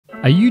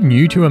Are you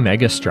new to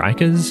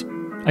omegastrikers?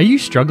 Are you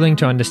struggling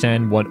to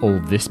understand what all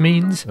this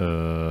means?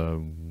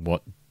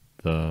 What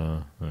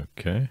the...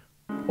 okay.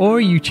 Or are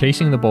you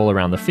chasing the ball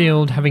around the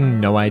field, having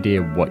no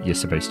idea what you're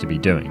supposed to be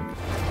doing?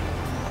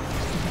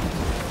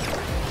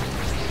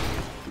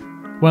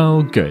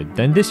 Well, good,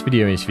 then this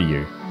video is for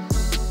you.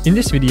 In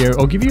this video,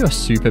 I'll give you a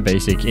super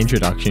basic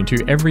introduction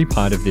to every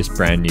part of this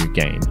brand new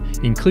game,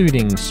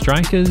 including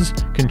strikers,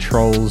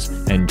 controls,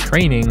 and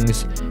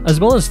trainings,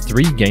 as well as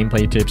 3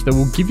 gameplay tips that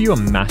will give you a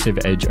massive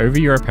edge over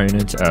your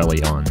opponents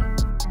early on.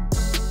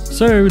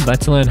 So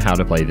let's learn how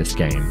to play this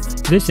game.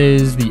 This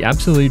is the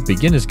absolute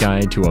beginner's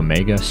guide to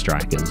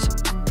omegastrikers.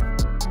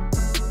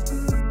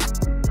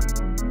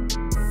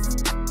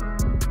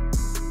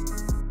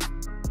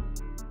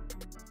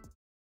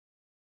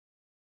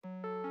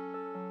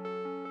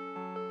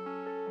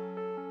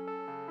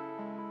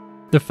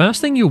 The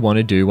first thing you'll want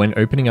to do when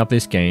opening up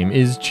this game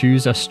is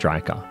choose a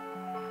striker.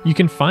 You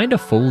can find a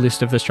full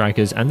list of the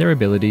strikers and their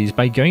abilities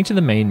by going to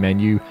the main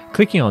menu,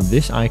 clicking on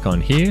this icon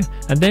here,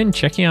 and then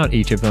checking out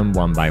each of them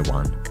one by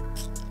one.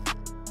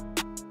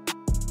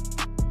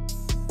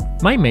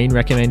 My main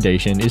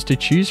recommendation is to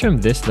choose from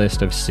this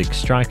list of 6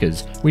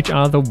 strikers, which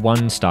are the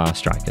 1-star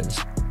strikers,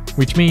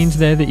 which means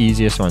they're the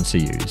easiest ones to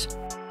use.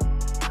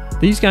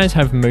 These guys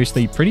have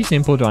mostly pretty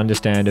simple to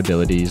understand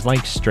abilities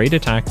like straight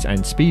attacks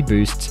and speed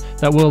boosts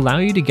that will allow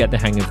you to get the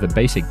hang of the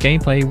basic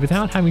gameplay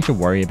without having to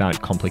worry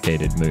about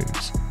complicated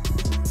moves.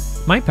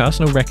 My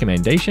personal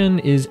recommendation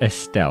is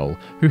Estelle,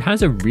 who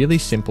has a really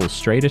simple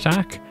straight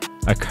attack,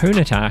 a cone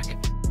attack,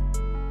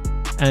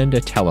 and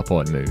a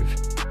teleport move.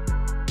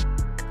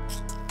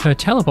 Her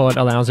teleport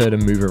allows her to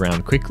move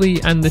around quickly,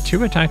 and the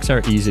 2 attacks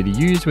are easy to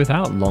use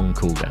without long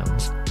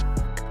cooldowns.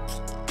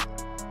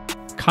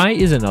 Kai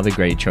is another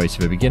great choice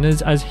for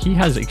beginners as he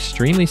has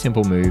extremely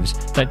simple moves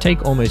that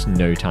take almost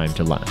no time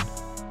to learn.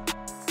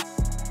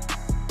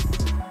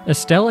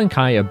 Estelle and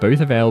Kai are both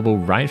available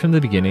right from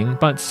the beginning,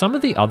 but some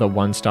of the other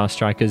 1-star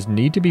strikers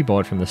need to be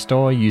bought from the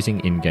store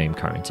using in-game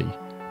currency.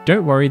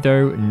 Don't worry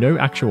though, no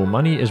actual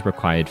money is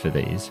required for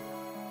these.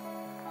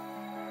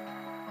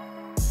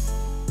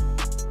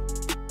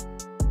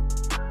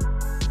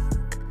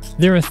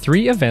 There are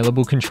 3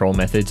 available control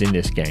methods in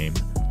this game.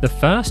 The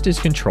first is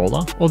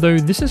controller, although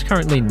this is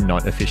currently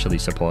not officially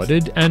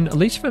supported, and at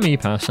least for me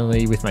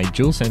personally with my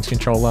DualSense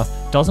controller,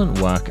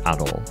 doesn't work at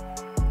all.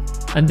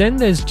 And then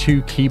there's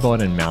 2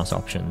 keyboard and mouse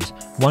options,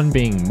 one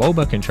being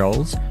MOBA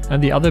controls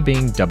and the other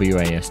being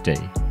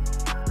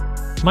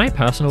WASD. My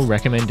personal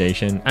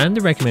recommendation, and the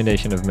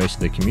recommendation of most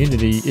of the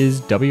community, is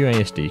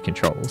WASD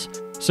controls,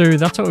 so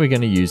that's what we're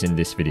going to use in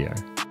this video.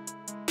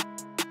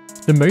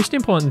 The most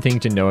important thing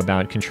to know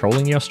about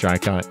controlling your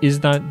striker is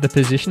that the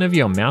position of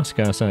your mouse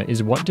cursor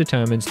is what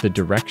determines the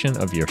direction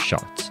of your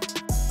shots.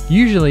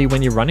 Usually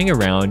when you're running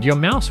around, your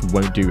mouse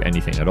won't do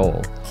anything at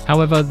all.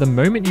 However, the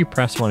moment you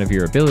press one of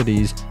your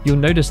abilities, you'll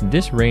notice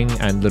this ring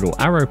and little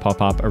arrow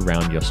pop up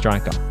around your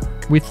striker,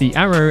 with the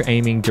arrow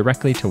aiming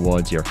directly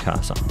towards your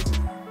cursor.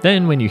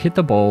 Then when you hit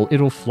the ball,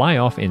 it'll fly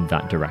off in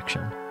that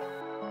direction.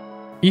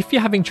 If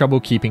you're having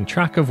trouble keeping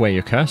track of where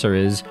your cursor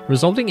is,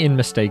 resulting in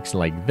mistakes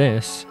like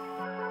this,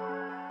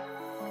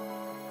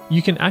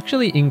 you can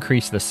actually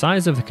increase the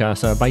size of the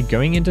cursor by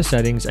going into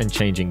settings and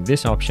changing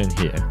this option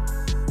here.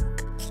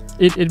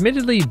 It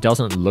admittedly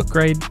doesn't look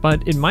great,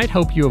 but it might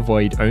help you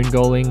avoid own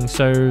goaling,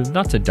 so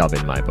that's a dub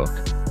in my book.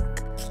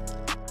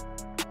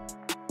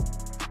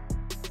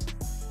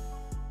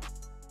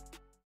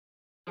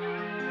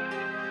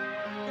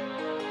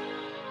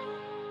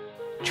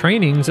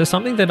 Trainings are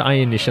something that I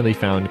initially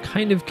found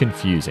kind of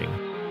confusing.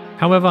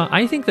 However,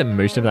 I think that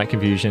most of that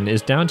confusion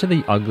is down to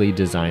the ugly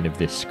design of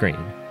this screen.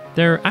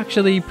 They're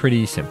actually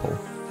pretty simple.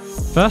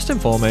 First and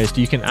foremost,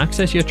 you can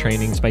access your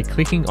trainings by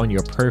clicking on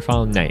your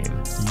profile name.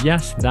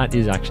 Yes, that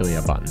is actually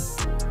a button.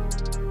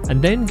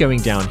 And then going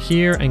down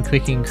here and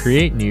clicking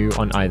Create New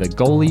on either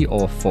goalie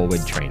or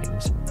forward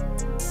trainings.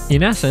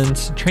 In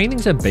essence,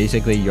 trainings are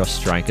basically your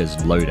striker's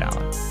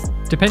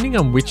loadout. Depending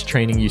on which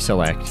training you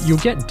select, you'll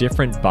get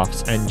different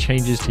buffs and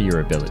changes to your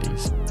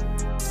abilities.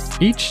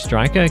 Each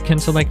striker can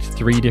select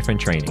 3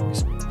 different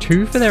trainings,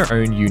 2 for their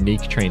own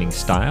unique training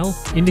style,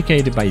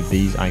 indicated by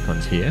these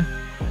icons here,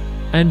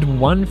 and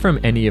 1 from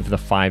any of the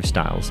 5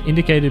 styles,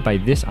 indicated by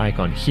this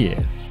icon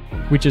here,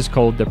 which is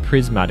called the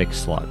prismatic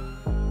slot.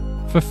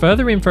 For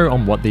further info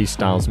on what these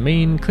styles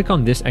mean, click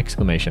on this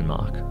exclamation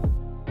mark.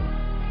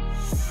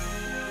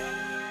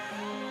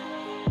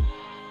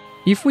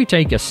 If we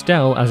take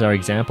Estelle as our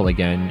example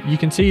again, you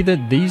can see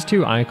that these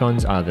 2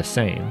 icons are the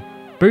same.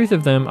 Both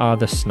of them are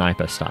the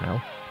sniper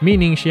style,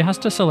 meaning she has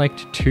to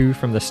select 2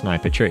 from the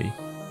sniper tree.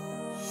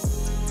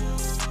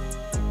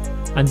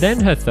 And then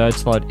her 3rd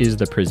slot is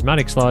the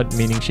prismatic slot,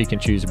 meaning she can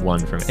choose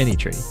 1 from any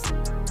tree.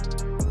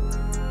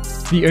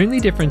 The only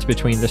difference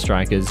between the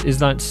strikers is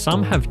that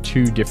some have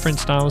 2 different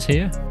styles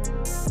here,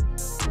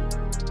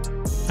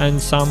 and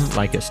some,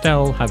 like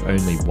Estelle, have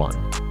only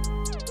 1.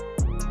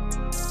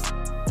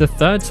 The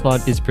 3rd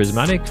slot is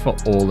prismatic for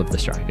all of the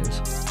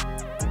strikers.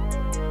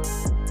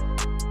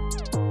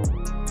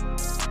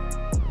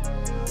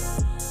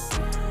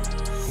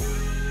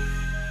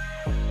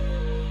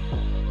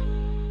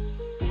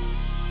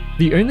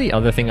 The only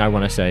other thing I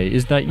want to say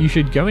is that you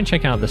should go and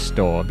check out the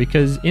store,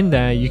 because in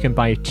there you can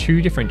buy 2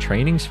 different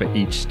trainings for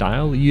each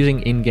style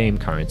using in-game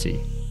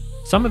currency.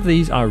 Some of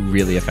these are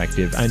really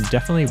effective and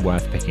definitely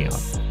worth picking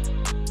up.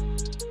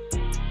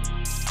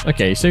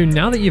 Okay, so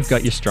now that you've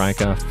got your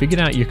striker,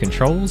 figured out your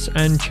controls,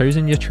 and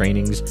chosen your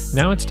trainings,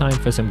 now it's time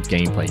for some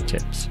gameplay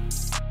tips.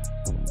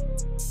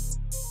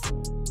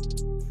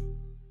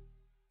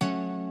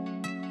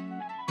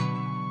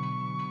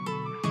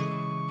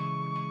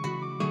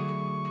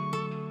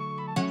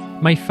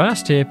 My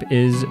first tip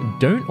is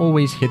don't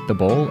always hit the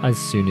ball as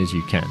soon as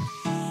you can.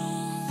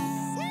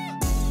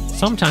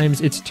 Sometimes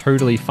it's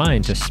totally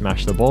fine to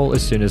smash the ball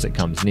as soon as it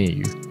comes near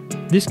you.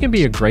 This can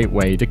be a great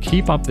way to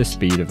keep up the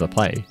speed of the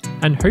play,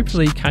 and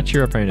hopefully catch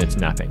your opponents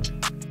napping.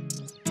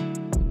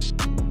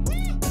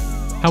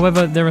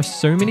 However, there are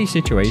so many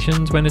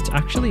situations when it's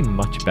actually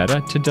much better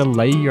to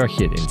delay your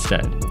hit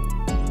instead.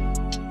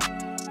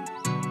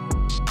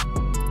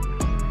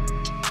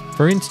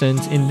 For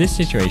instance, in this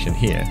situation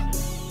here,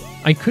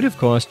 I could of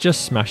course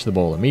just smash the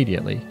ball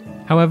immediately.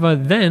 However,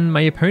 then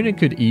my opponent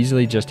could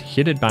easily just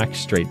hit it back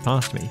straight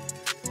past me.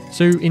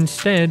 So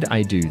instead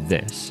I do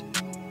this.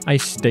 I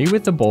stay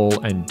with the ball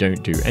and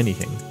don't do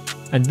anything.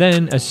 And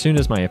then as soon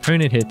as my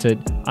opponent hits it,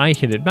 I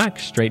hit it back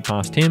straight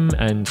past him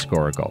and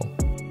score a goal.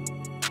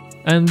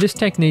 And this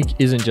technique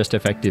isn't just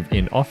effective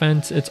in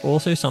offense, it's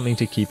also something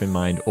to keep in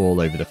mind all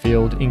over the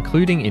field,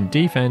 including in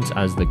defense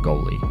as the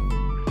goalie.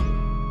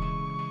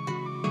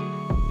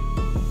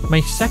 My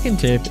second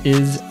tip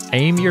is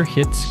aim your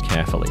hits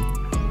carefully.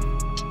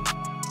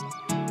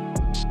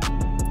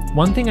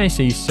 One thing I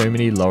see so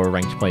many lower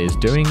ranked players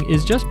doing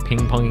is just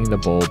ping-ponging the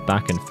ball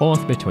back and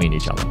forth between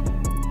each other.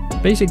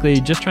 Basically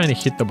just trying to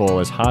hit the ball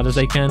as hard as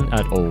they can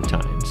at all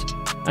times,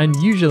 and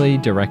usually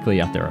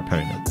directly at their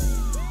opponent.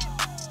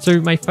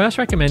 So my first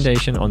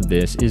recommendation on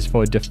this is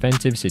for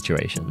defensive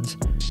situations.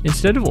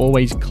 Instead of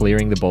always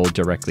clearing the ball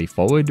directly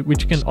forward,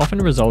 which can often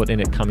result in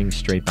it coming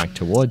straight back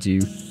towards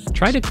you,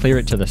 try to clear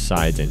it to the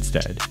sides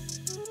instead.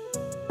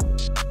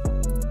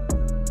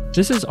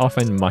 This is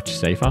often much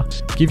safer,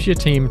 gives your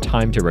team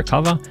time to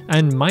recover,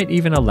 and might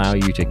even allow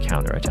you to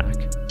counterattack.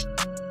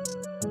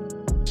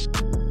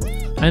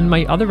 And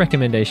my other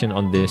recommendation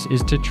on this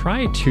is to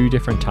try 2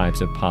 different types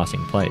of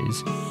passing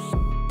plays.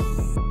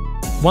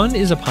 One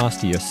is a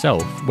pass to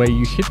yourself, where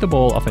you hit the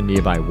ball off a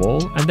nearby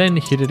wall and then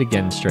hit it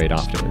again straight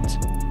afterwards.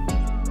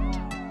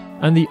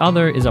 And the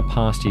other is a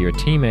pass to your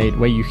teammate,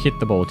 where you hit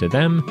the ball to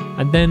them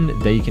and then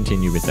they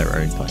continue with their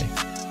own play.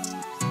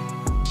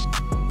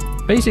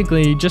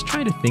 Basically, just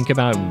try to think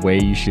about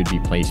where you should be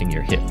placing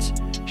your hits.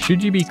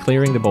 Should you be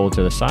clearing the ball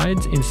to the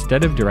sides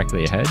instead of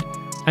directly ahead?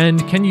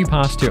 And can you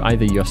pass to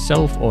either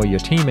yourself or your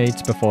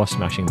teammates before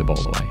smashing the ball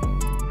away?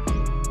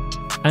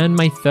 And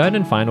my third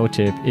and final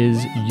tip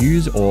is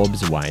use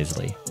orbs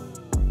wisely.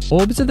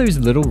 Orbs are those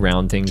little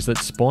round things that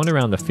spawn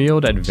around the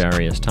field at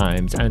various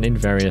times and in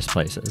various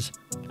places,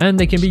 and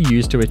they can be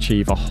used to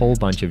achieve a whole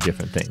bunch of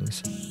different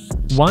things.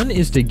 One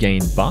is to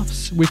gain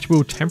buffs, which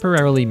will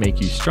temporarily make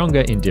you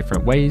stronger in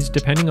different ways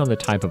depending on the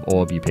type of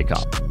orb you pick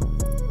up.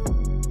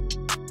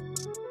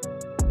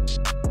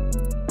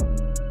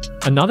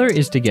 Another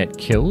is to get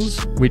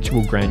kills, which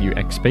will grant you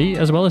XP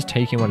as well as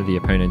taking one of the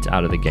opponents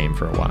out of the game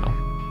for a while.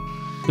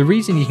 The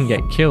reason you can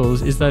get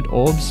kills is that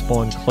orbs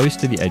spawn close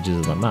to the edges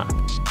of the map,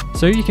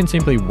 so you can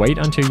simply wait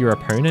until your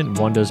opponent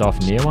wanders off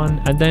near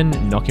one and then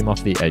knock him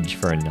off the edge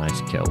for a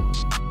nice kill.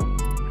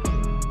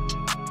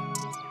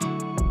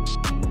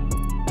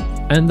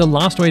 And the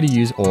last way to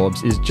use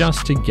orbs is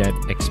just to get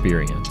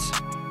experience.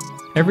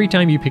 Every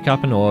time you pick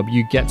up an orb,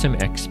 you get some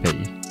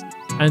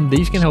XP, and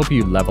these can help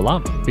you level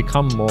up,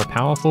 become more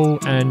powerful,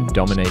 and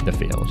dominate the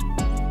field.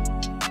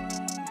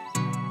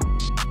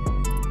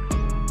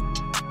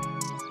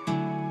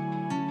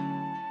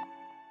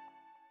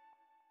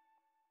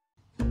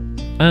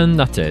 And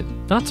that's it.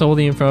 That's all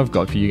the info I've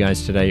got for you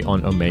guys today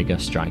on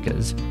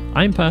omegastrikers.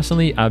 I'm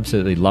personally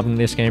absolutely loving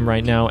this game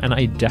right now, and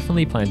I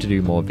definitely plan to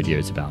do more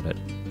videos about it.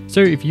 So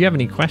if you have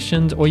any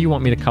questions or you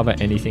want me to cover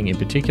anything in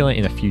particular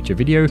in a future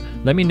video,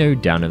 let me know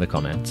down in the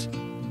comments.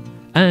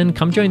 And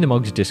come join the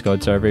Mogz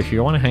Discord server if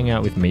you want to hang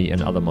out with me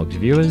and other Mogz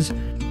viewers,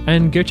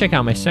 and go check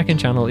out my second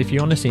channel if you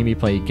want to see me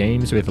play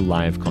games with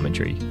live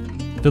commentary.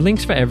 The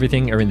links for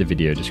everything are in the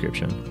video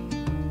description.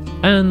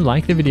 And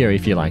like the video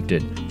if you liked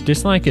it,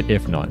 dislike it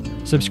if not,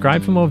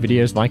 subscribe for more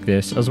videos like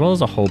this as well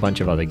as a whole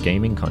bunch of other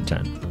gaming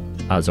content.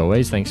 As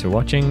always, thanks for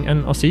watching,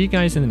 and I'll see you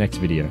guys in the next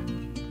video.